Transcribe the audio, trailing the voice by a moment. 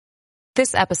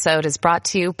This episode is brought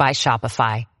to you by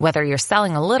Shopify. Whether you're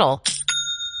selling a little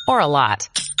or a lot,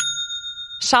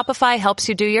 Shopify helps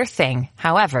you do your thing,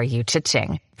 however you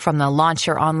cha-ching. From the launch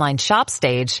your online shop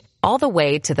stage, all the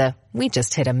way to the we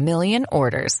just hit 1 million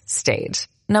orders stage.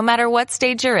 No matter what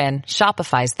stage you're in,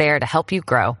 Shopify's there to help you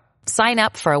grow. Sign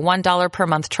up for a $1 per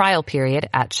month trial period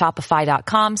at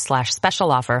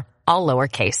shopify.com/special offer, all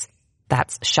lowercase.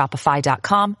 That's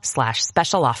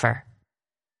shopify.com/special offer.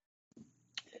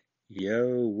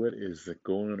 Yo, what is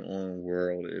going on,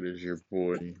 world? It is your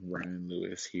boy Ryan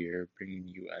Lewis here, bringing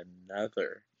you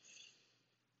another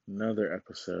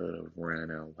episode of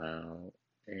Ryan Out Loud.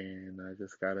 And I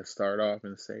just gotta start off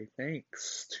and say thank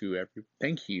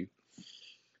you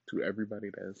to everybody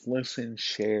that's listened,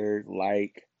 shared,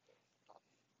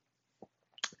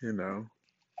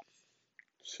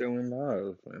 showing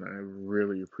love, and I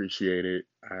really appreciate it.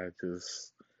 I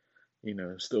just,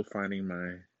 still finding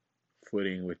my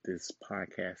footing with this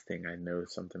podcasting. I know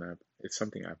it's something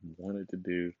I've wanted to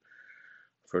do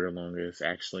for the longest.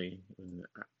 Actually, when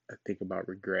I think about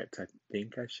regrets, I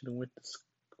think I should have went to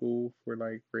school for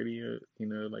like radio,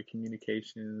 like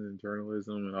communications and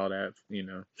journalism and all that,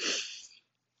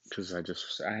 because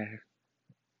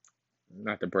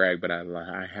not to brag, but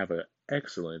I have an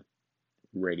excellent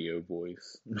radio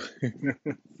voice.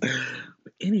 But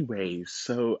anyways,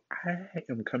 so I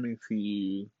am coming to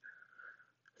you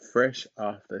fresh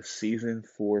off the season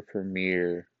 4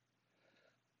 premiere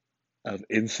of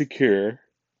Insecure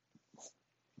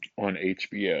on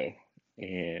HBO.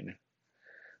 And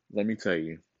let me tell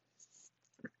you,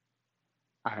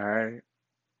 I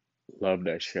love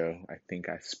that show. I think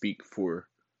I speak for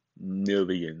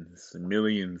millions and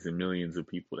millions and millions of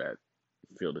people that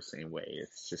feel the same way.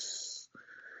 It's just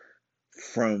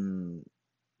from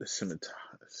the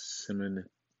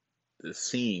the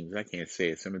scenes, I can't say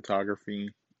it, cinematography,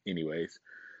 anyways,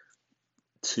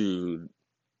 to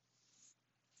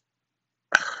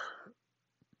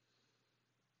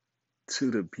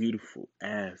the beautiful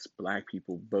ass black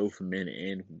people, both men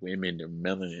and women, their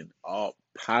melanin all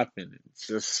popping. It's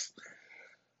just,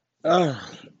 you're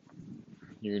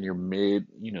in your late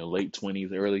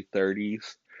 20s, early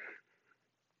 30s.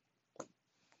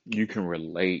 You can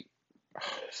relate.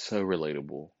 So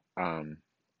relatable.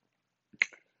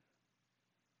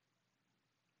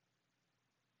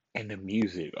 And the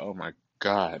music, oh my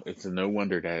God, it's no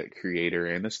wonder that creator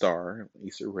and the star,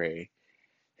 Issa Rae,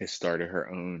 has started her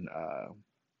own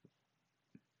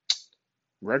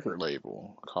record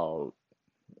label called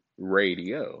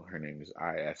Radio. Her name is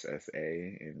ISSA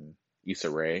and Issa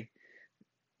Rae.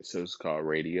 So it's called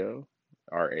Radio,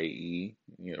 RAE,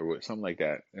 something like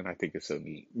that. And I think it's so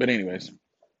neat. But anyways,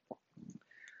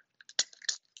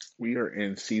 we are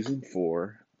in season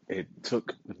 4. It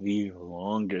took the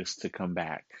longest to come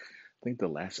back. I think the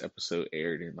last episode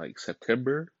aired in like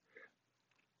September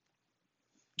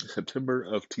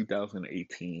of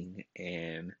 2018,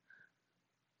 and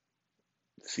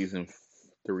season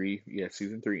 3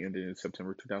 ended in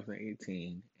September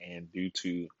 2018, and due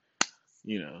to,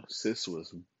 sis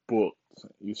was booked,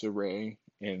 Issa Rae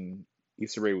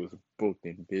was booked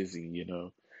and busy,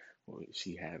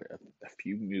 she had a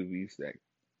few movies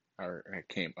a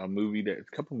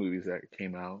couple movies that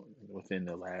came out within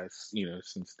the last,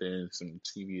 since then, some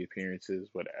TV appearances,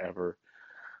 whatever,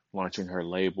 launching her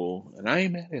label. And I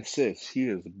ain't mad at sis. She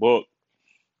is booked.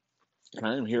 And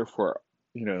I am here for,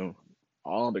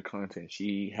 all the content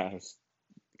she has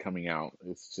coming out.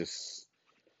 It's just,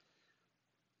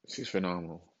 she's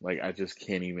phenomenal. Like, I just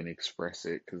can't even express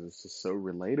it because it's just so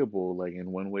relatable, like,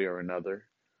 in one way or another.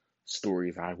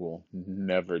 Stories I will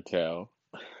never tell.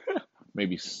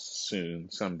 Maybe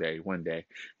soon, someday, one day.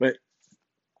 But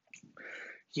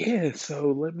yeah,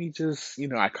 so let me just,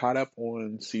 I caught up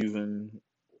on season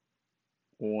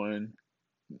 1,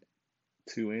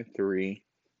 2, and 3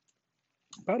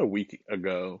 about a week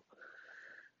ago,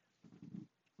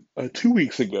 2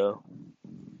 weeks ago,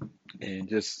 and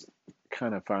just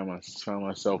kind of found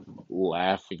myself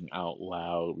laughing out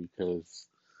loud because,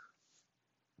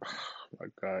 oh my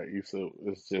God, Issa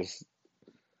is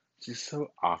just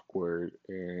so awkward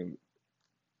and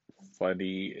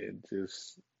funny, and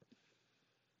just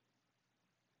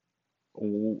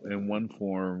in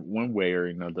one way or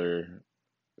another,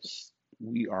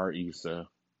 we are Issa.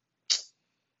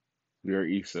 We are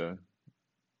Issa.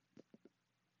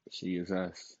 She is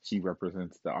us. She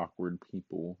represents the awkward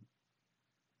people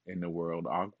in the world.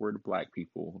 Awkward black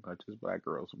people, not just black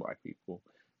girls, black people,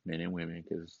 men and women,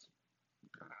 because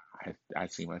I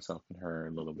see myself in her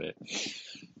a little bit.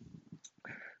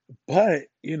 But,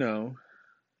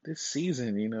 this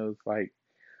season, it's like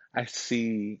I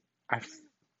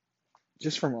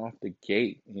just from off the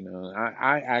gate,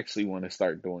 I actually want to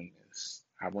start doing this.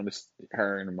 I want to,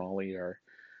 her and Molly are,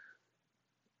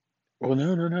 well,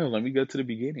 no, no, no. Let me go to the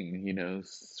beginning.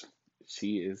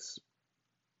 She is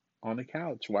on the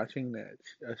couch watching that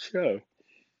a show.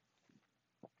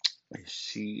 And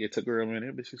it took her a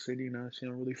minute, but she said, she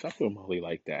don't really fuck with Molly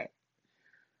like that.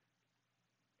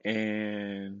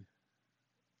 And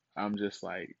I'm just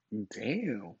like,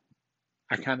 damn.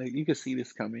 You could see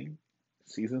this coming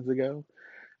seasons ago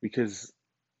because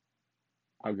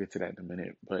I'll get to that in a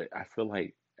minute, but I feel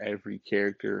like every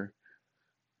character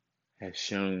has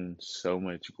shown so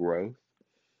much growth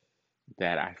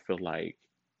that I feel like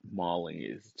Molly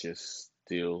is just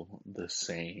still the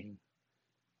same.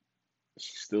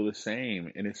 She's still the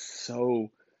same. And it's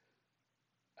so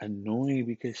annoying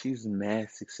because she's mad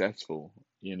successful.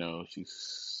 She's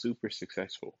super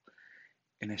successful.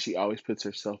 And then she always puts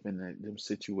herself in them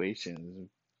situations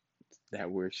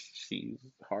that where she's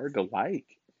hard to like.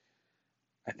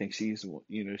 I think she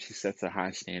sets a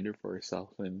high standard for herself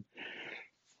and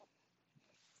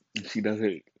she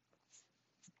doesn't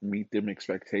meet them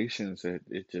expectations that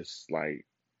it just like,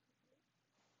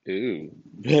 ew.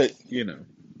 But,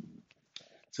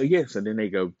 so yeah, so then they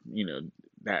go,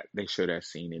 that they show that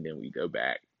scene and then we go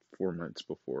back 4 months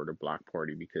before the block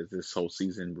party because this whole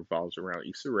season revolves around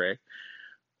Issa Rae.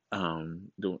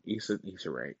 Doing Issa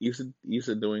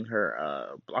doing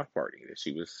her block party that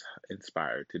she was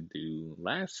inspired to do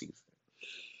last season.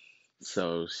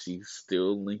 So she's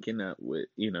still linking up with,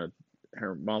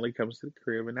 her Molly comes to the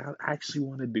crib and I actually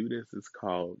want to do this.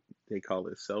 They call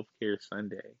it Self-Care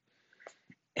Sunday.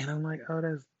 And I'm like, oh,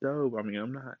 that's dope. I mean,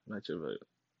 I'm not much of a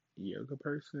yoga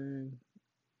person.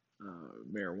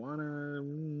 Marijuana,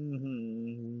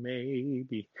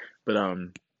 maybe. But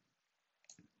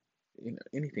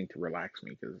anything to relax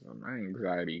me because my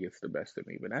anxiety gets the best of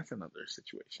me. But that's another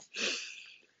situation.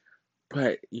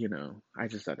 But I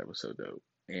just thought that was so dope,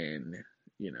 and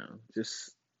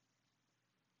just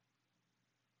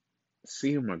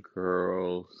seeing my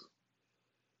girls.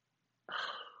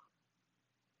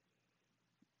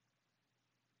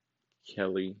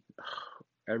 Kelly,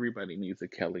 everybody needs a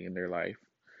Kelly in their life.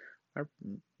 My,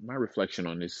 my reflection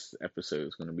on this episode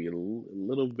is going to be a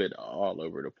little bit all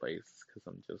over the place because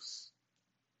I'm just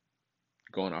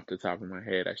going off the top of my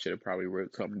head. I should have probably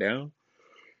wrote something down.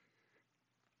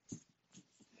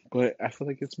 But I feel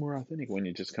like it's more authentic when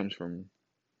it just comes from,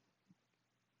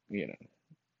 you know,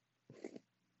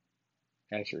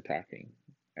 as you're talking,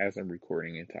 as I'm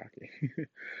recording and talking.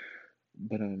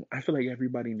 But I feel like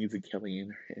everybody needs a Kelly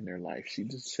in their life. She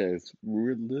just says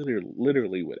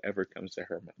literally whatever comes to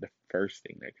her mind, the first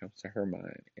thing that comes to her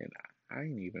mind, and I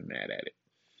ain't even mad at it.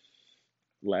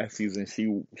 Last season,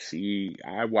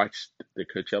 I watched the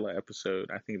Coachella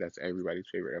episode. I think that's everybody's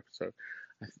favorite episode.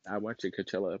 I watched the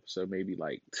Coachella episode maybe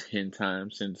like 10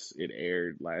 times since it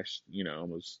aired last,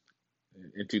 almost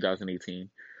in 2018.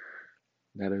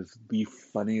 That is the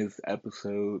funniest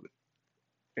episode.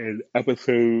 And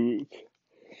episode,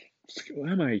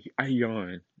 why am I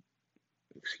yawn?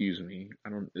 Excuse me. I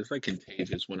don't. It's like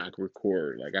contagious when I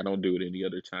record. Like I don't do it any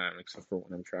other time except for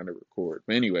when I'm trying to record.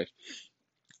 But anyway,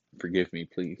 forgive me,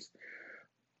 please.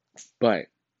 But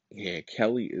yeah,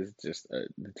 Kelly is just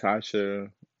Natasha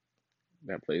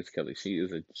that plays Kelly. She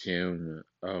is a gem.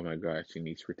 Oh my God, she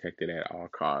needs protected at all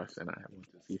costs, and I want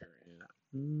to see her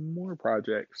in more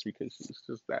projects because she's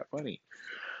just that funny.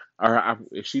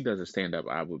 If she does a stand up,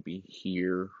 I would be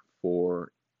here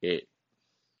for it.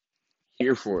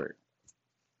 Here for it.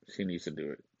 She needs to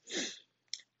do it.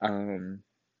 Um,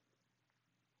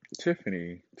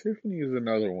 Tiffany is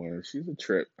another one. She's a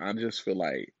trip. I just feel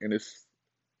like, and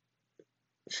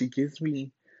she gives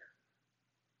me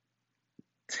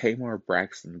Tamar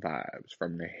Braxton vibes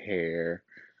from the hair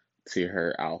to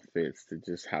her outfits to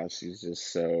just how she's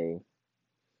just so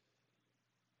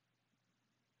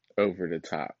over the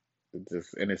top.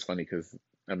 And it's funny because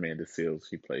Amanda Seales,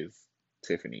 she plays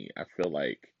Tiffany. I feel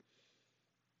like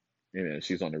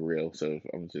she's on the real, so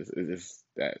it's just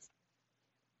that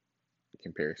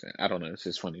comparison. I don't know. It's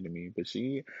just funny to me, but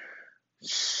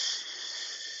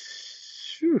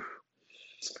Phew.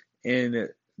 And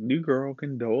new girl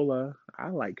Condola, I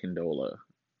like Condola.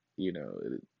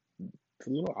 It's a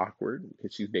little awkward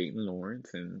because she's dating Lawrence,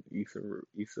 and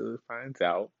Issa finds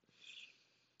out.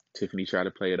 Tiffany tried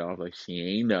to play it off like she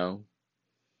ain't know.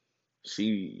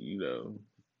 She,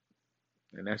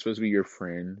 and that's supposed to be your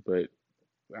friend, but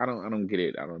I don't get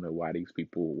it. I don't know why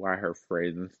her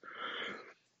friends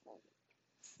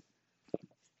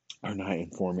are not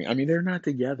informing. I mean, they're not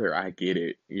together. I get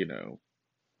it,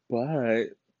 but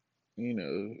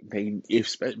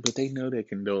they know that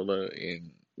Condola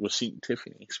and well,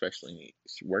 Tiffany especially,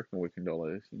 she's working with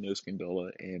Condola. She knows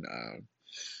Condola and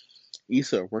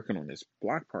Issa are working on this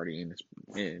block party,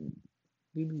 and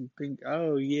you think,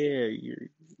 oh yeah, you're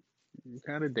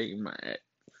kind of dating my ex,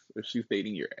 or she's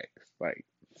dating your ex. Like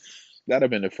that'd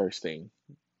have been the first thing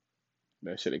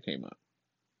that should have came up.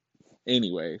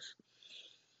 Anyways,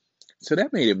 so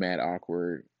that made it mad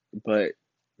awkward, but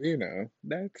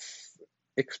that's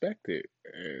expected.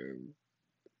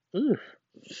 Ugh,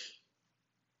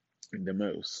 the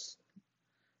most.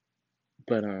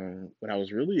 But what I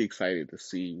was really excited to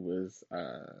see was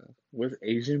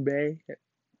Asian Bay,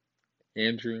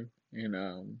 Andrew,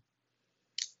 and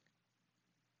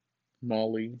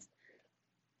Molly.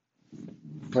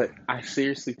 But I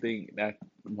seriously think that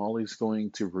Molly's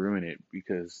going to ruin it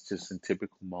because just in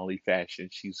typical Molly fashion,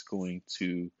 she's going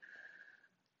to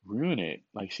ruin it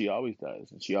like she always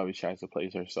does, and she always tries to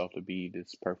place herself to be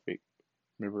this perfect.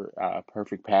 Remember,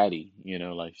 perfect Patty.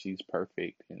 Like she's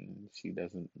perfect, and she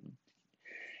doesn't.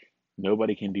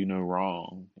 Nobody can do no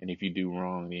wrong, and if you do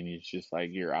wrong, then it's just like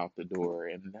you're out the door,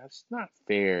 and that's not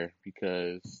fair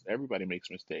because everybody makes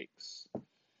mistakes.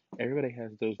 Everybody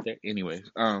has those.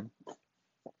 Anyways,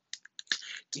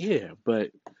 yeah,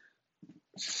 but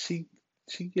she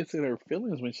she gets in her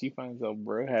feelings when she finds out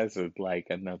bro has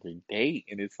another date,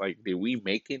 and it's like, did we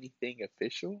make anything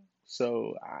official?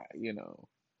 So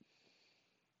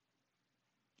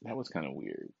that was kind of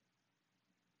weird.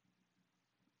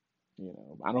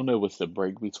 I don't know what's the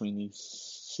break between these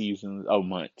seasons. Oh,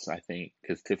 months, I think,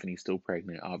 because Tiffany's still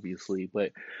pregnant, obviously.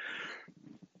 But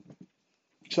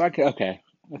so okay,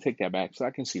 I take that back. So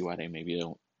I can see why they maybe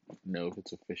don't know if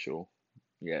it's official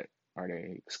yet. Are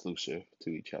they exclusive to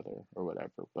each other or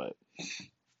whatever? But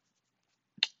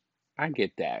I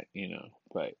get that.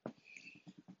 But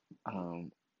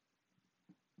um,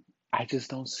 I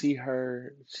just don't see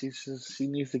her. She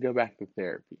needs to go back to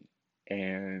therapy,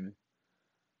 and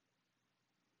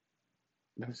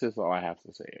that's just all I have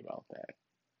to say about that.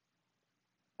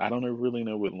 I don't really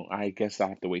know what. I guess I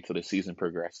have to wait till the season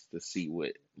progresses to see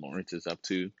what Lawrence is up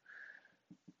to.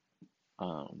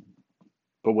 Um,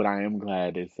 but what I am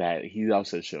glad is that he's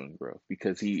also showing growth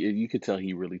because you could tell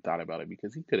he really thought about it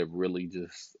because he could have really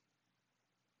just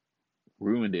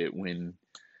ruined it when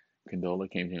Condola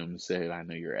came to him and said, "I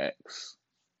know your ex.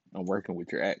 I'm working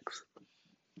with your ex,"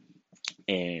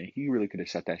 and he really could have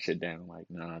shut that shit down. Like,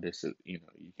 nah, this is you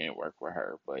can't work with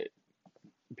her. But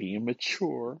being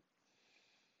mature,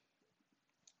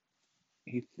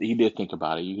 he did think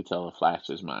about it. You could tell it flashed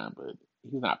his mind, but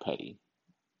he's not petty,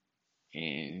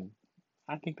 and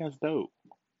I think that's dope.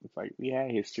 It's like we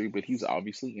had history, but he's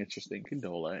obviously interested in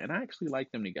Condola, and I actually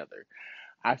like them together.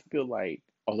 I feel like,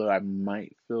 although I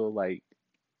might feel like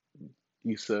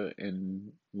Issa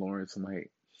and Lawrence might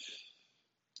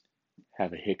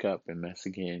have a hiccup and mess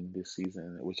again this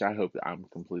season, which I hope that I'm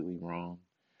completely wrong.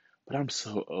 But I'm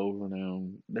so over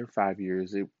them. Their 5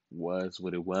 years, it was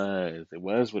what it was. It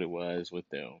was what it was with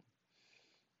them.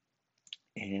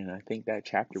 And I think that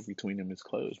chapter between them is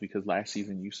closed because last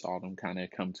season you saw them kind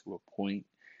of come to a point.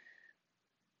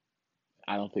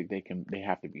 I don't think they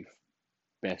have to be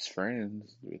best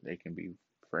friends. They can be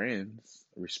friends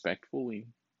respectful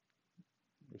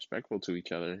to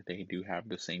each other. They do have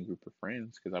the same group of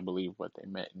friends because I believe what they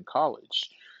met in college.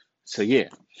 So yeah,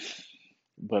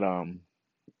 but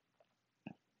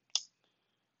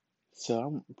so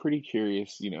I'm pretty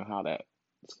curious, how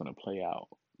that's gonna play out.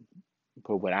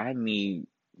 But what I need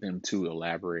them to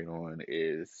elaborate on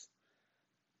is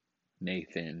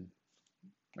Nathan.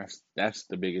 That's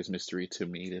the biggest mystery to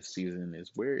me this season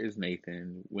is where is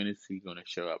Nathan? When is he gonna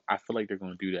show up? I feel like they're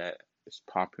gonna do that. Just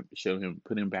pop him, show him,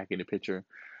 put him back in the picture,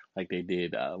 like they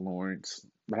did Lawrence.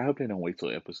 But I hope they don't wait till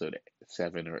episode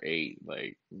 7 or 8.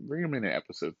 Like bring him in at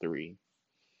episode 3.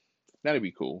 That'd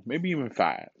be cool. Maybe even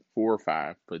 5, 4 or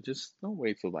 5. But just don't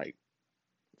wait till like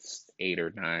 8 or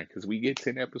 9 because we get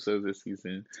 10 episodes this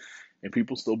season, and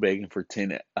people still begging for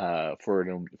 10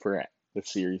 for the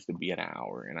series to be an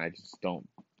hour, and I just don't.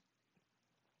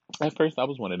 At first, I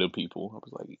was one of the people. I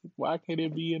was like, why can't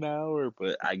it be an hour?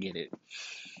 But I get it.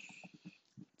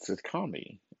 It's a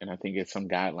comedy, and I think it's some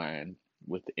guideline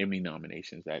with the Emmy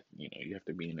nominations that you have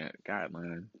to be in that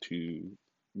guideline to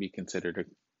be considered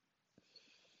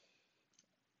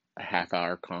a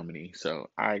half-hour comedy. So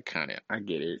I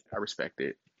get it. I respect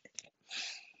it.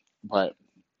 But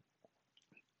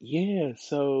yeah,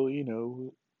 so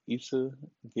Issa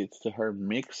gets to her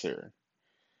mixer,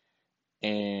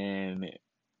 and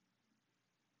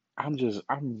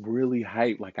I'm really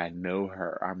hyped. Like I know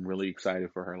her. I'm really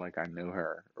excited for her. Like I know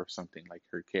her or something like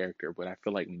her character. But I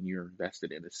feel like when you're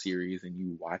invested in a series and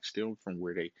you watch them from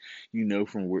where they,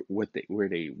 from where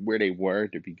they were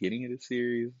at the beginning of the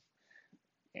series,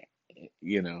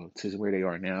 to where they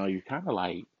are now, you're kind of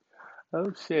like,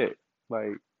 oh shit,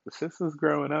 like the sister's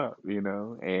growing up,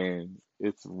 and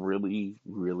it's really,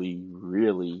 really,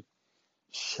 really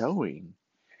showing.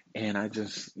 And I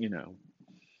just,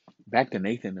 back to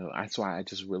Nathan though, that's why I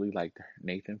just really liked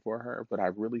Nathan for her. But I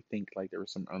really think like there were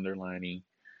some underlining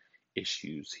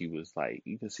issues. He was like,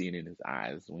 you can see it in his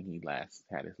eyes when he last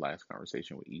had his last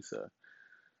conversation with Issa,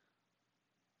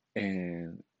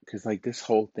 and because like this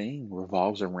whole thing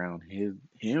revolves around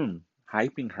him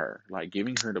hyping her, like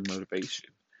giving her the motivation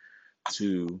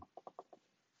to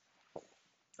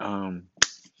um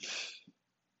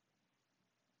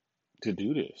to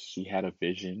do this. She had a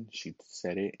vision, she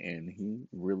said it, and he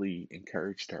really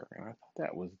encouraged her. And I thought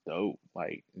that was dope.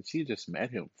 Like, and she just met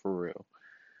him for real.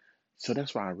 So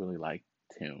that's why I really liked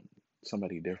him.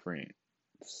 Somebody different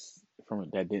from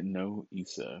that didn't know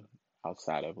Issa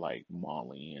outside of like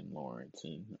Molly and Lawrence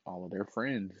and all of their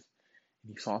friends.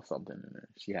 He saw something in her.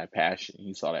 She had passion.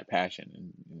 He saw that passion,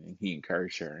 and he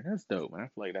encouraged her. And that's dope. And I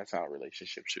feel like that's how a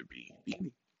relationship should be.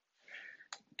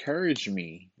 Encourage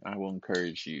me, I will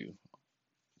encourage you.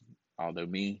 Although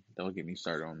me, don't get me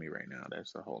started on me right now.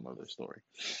 That's a whole nother story.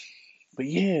 But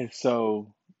yeah,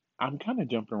 so I'm kind of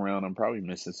jumping around. I'm probably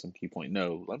missing some key point.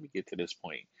 No, let me get to this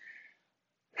point.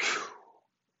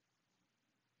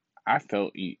 I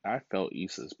felt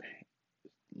Issa's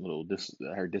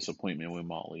her disappointment when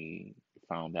Molly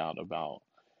found out about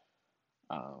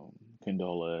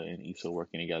Condola and Issa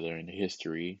working together and the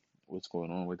history, what's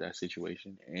going on with that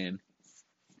situation. And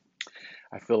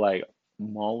I feel like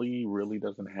Molly really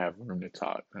doesn't have room to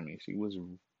talk. I mean, she was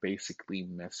basically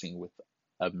messing with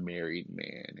a married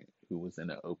man who was in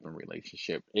an open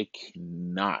relationship. It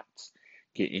cannot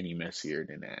get any messier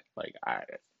than that. Like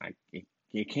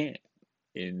it can't.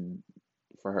 And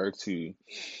for her to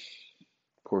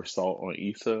pour salt on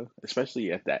Issa,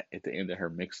 especially at the end of her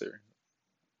mixer,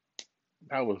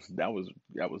 that was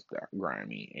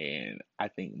grimy. And I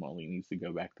think Molly needs to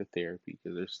go back to therapy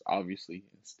because there's obviously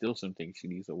still some things she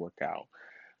needs to work out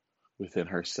within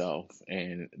herself,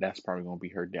 and that's probably going to be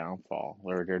her downfall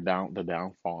or the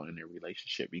downfall in their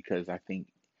relationship because I think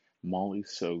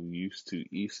Molly's so used to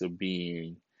Issa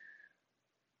being,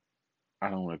 I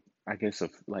don't know, I guess,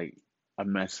 like a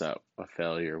mess up, a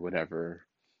failure, whatever,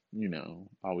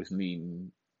 always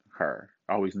needing her.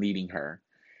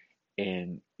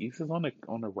 And Issa's on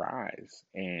the rise,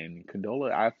 and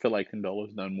Condola. I feel like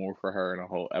Condola's done more for her in a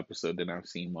whole episode than I've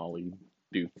seen Molly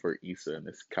do for Issa in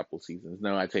this couple seasons.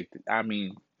 No, I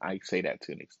mean, I say that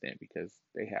to an extent because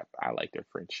I like their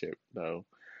friendship though,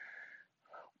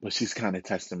 but she's kind of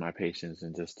testing my patience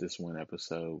in just this one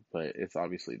episode. But it's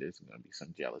obviously there's going to be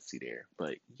some jealousy there.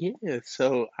 But yeah,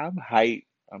 so I'm hyped.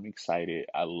 I'm excited.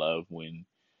 I love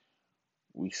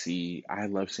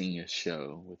seeing a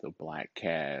show with a black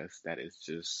cast that is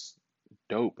just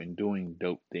dope and doing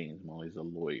dope things. Molly's a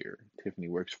lawyer. Tiffany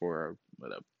works for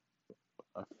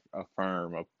a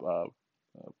firm.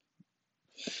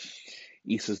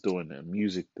 Issa's doing the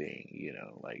music thing.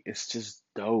 Like it's just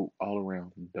dope all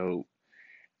around, dope.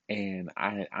 And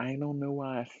I don't know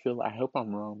why I feel. I hope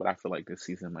I'm wrong, but I feel like this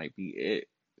season might be it.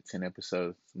 10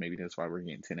 episodes. Maybe that's why we're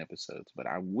getting 10 episodes. But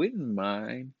I wouldn't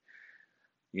mind,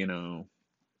 you know,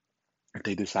 if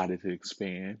they decided to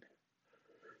expand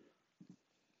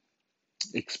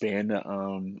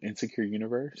the Insecure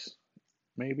universe.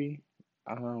 Maybe.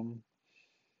 Um,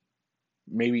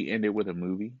 maybe end it with a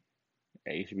movie,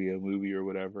 a HBO movie or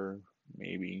whatever.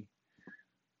 Maybe,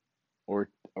 or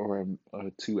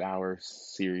a 2 hour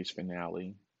series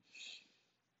finale.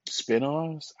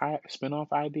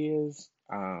 Spinoff ideas.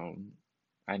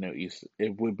 I know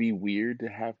it would be weird to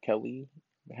have Kelly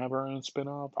have her own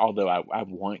spinoff. Although I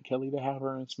want Kelly to have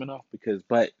her own spinoff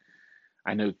but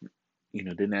I know,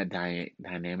 then that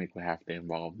dynamic would have to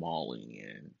involve Molly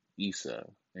and Issa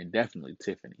and definitely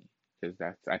Tiffany because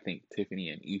I think Tiffany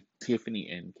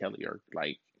and Kelly are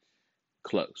like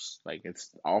close. Like it's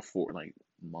all four, like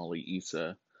Molly,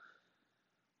 Issa,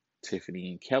 Tiffany,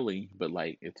 and Kelly, but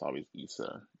like it's always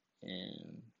Issa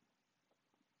and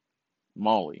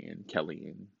Molly and Kelly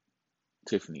and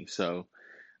Tiffany. So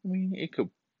I mean, it could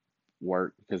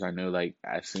work because I know like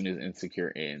as soon as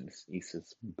Insecure ends,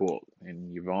 Issa's booked,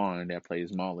 and Yvonne that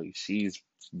plays Molly, she's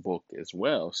booked as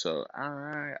well. So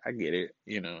I get it.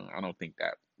 I don't think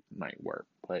that might work.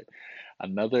 But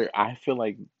I feel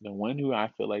like the one who I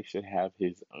feel like should have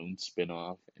his own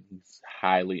spinoff, and he's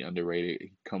highly underrated.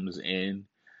 He comes in.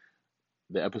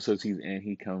 The episodes he's in,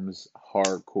 he comes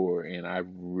hardcore, and I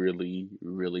really,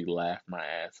 really laugh my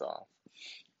ass off.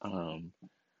 Um,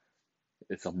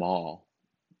 it's Amal,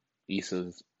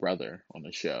 Issa's brother on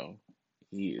the show.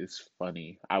 He is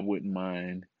funny. I wouldn't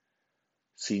mind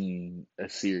seeing a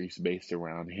series based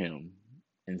around him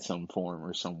in some form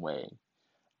or some way.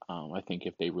 I think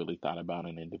if they really thought about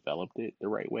it and developed it the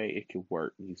right way, it could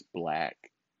work. He's black,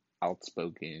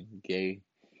 outspoken, gay,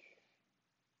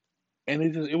 and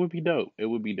it would be dope. It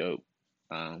would be dope.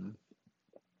 Um,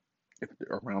 if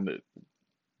around it,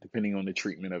 depending on the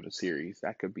treatment of the series,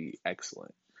 that could be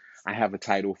excellent. I have a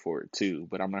title for it too,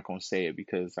 but I'm not gonna say it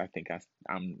because I think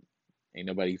I'm ain't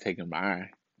nobody taking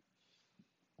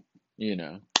you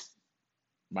know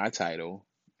my title.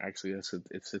 Actually,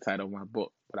 it's the title of my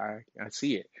book, but I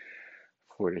see it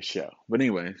for the show. But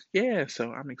anyways, yeah.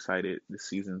 So I'm excited. The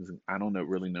seasons. I don't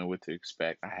really know what to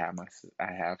expect. I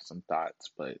have some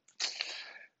thoughts, but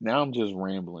now I'm just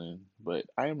rambling. But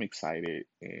I am excited,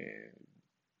 and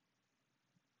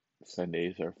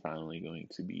Sundays are finally going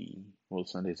to be. Well,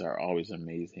 Sundays are always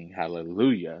amazing.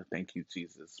 Hallelujah. Thank you,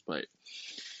 Jesus. But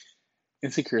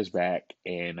Insecure is back,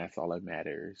 and that's all that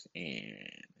matters. And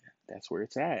that's where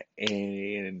it's at.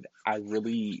 And I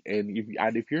really, and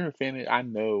if you're a fan, I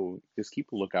know, just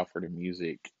keep a lookout for the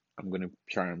music. I'm gonna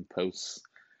try and post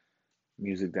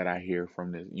music that I hear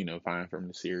from find from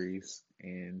the series,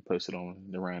 and post it on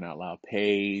the Ryan Out Loud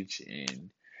page. And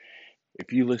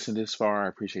if you listen this far, I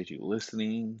appreciate you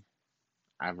listening.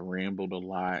 I've rambled a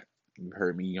lot. You've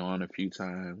heard me yawn a few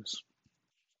times.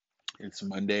 It's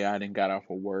Monday. I didn't got off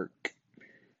of work.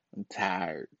 I'm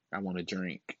tired. I want to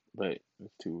drink, but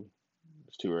it's too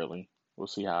early. We'll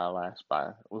see how I last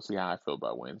by. We'll see how I feel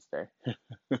by Wednesday.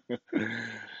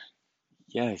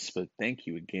 Yes, but thank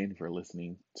you again for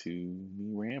listening to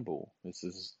me ramble. It's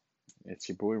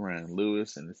your boy Ryan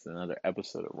Lewis, and it's another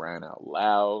episode of Ryan Out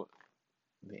Loud,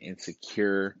 the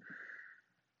Insecure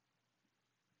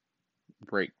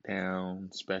breakdown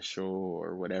special,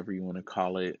 or whatever you want to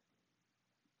call it.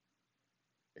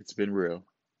 It's been real.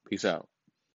 Peace out.